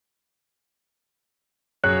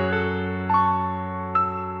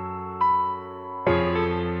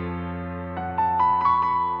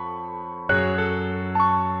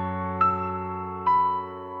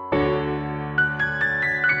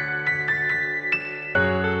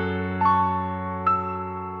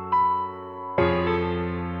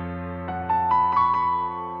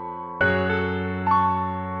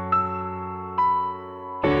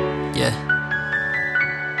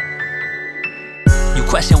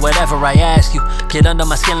question whatever I ask you. Get under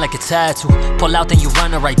my skin like a tattoo. Pull out then you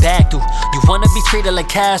run it right back through. You wanna be treated like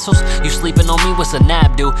castles? You sleeping on me, what's a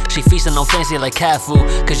nap do? She feasting on fancy like cat food.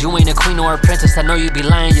 Cause you ain't a queen or a princess, I know you be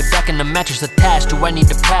lying. You're back in the mattress attached to. I need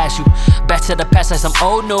to pass you back to the past like some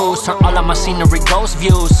old news. Turn all of my scenery ghost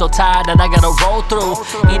views. So tired that I gotta roll through.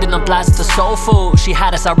 Eating them plots to soul food. She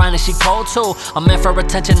hot as ironic, she cold too. I'm in for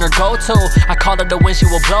attention or go-to. I call her the wind, she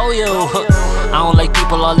will blow you. I don't like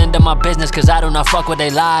people all into my business, cause I do not fuck with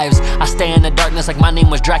their lives. I stay in the darkness like my name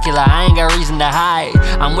was Dracula. I ain't got reason to hide.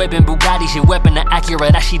 I'm whipping Bugatti, she whipping the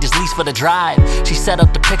Acura. That she just leaves for the drive. She set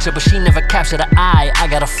up the picture, but she never captured the eye. I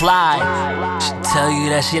gotta fly. She tell you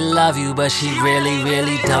that she love you, but she really,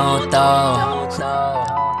 really don't though.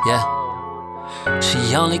 Yeah.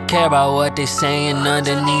 She only care about what they saying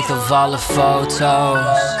underneath of all the photos.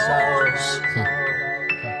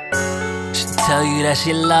 She tell you that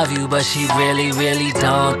she love you, but she really, really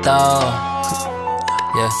don't though.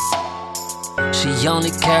 Yeah. She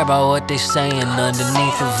only care about what they saying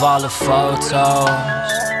underneath of all the photos.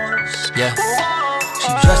 Yeah.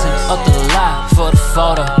 She dressing up the lie for the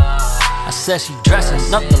photo. I said she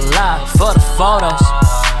dressing up the lie for the photos.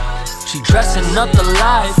 She dressing up the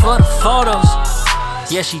lie for the photos.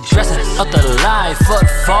 Yeah, she dressing up the lie for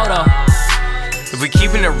the photo. If we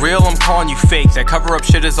keeping it real, I'm calling you fake. That cover up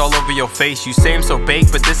shit is all over your face. You say I'm so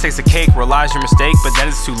baked, but this takes a cake. Realize your mistake, but then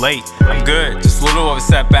it's too late. I'm good, just a little of a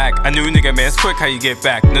setback. I knew nigga, man, it's quick how you get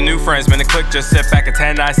back. No new friends, man, a click, just sit back. A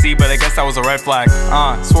 10 I see, but I guess that was a red flag.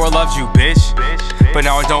 Swore I loved you, bitch. But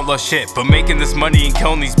now I don't love shit. But making this money and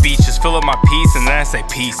killing these beats, just fill up my piece and then I say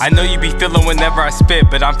peace. I know you be feeling whenever I spit,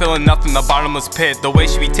 but I'm feeling nothing, the bottomless pit. The way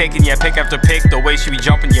she be taking, yeah, pick after pick. The way she be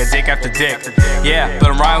jumping, yeah, dick after dick. Yeah, but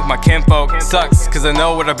I'm riding with my kinfolk. Sucks, cause I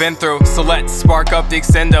know what I've been through. So let's spark up the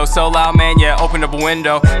extendo. So loud, man, yeah, open up a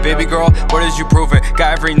window. Baby girl, what did you prove it?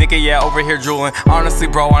 Got every nigga, yeah, over here drooling. Honestly,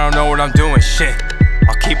 bro, I don't know what I'm doing. Shit,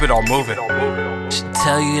 I'll keep it all moving. She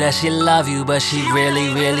tell you that she love you, but she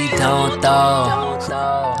really, really don't though.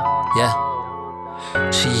 Yeah.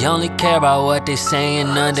 She only care about what they saying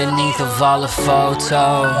underneath of all the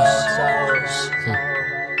photos.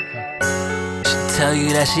 She tell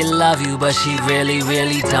you that she love you, but she really,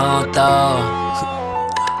 really don't though.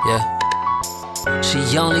 Yeah.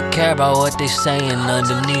 She only care about what they saying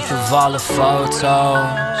underneath of all the photos.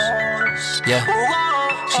 Yeah.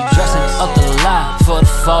 She dressing up the lie for the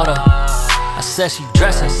photo. I said she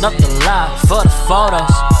dressing up the lie for the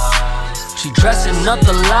photos. She dressing up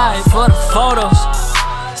the lie for the photos.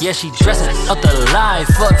 Yeah, she dressing up the lie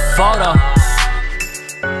for the photo.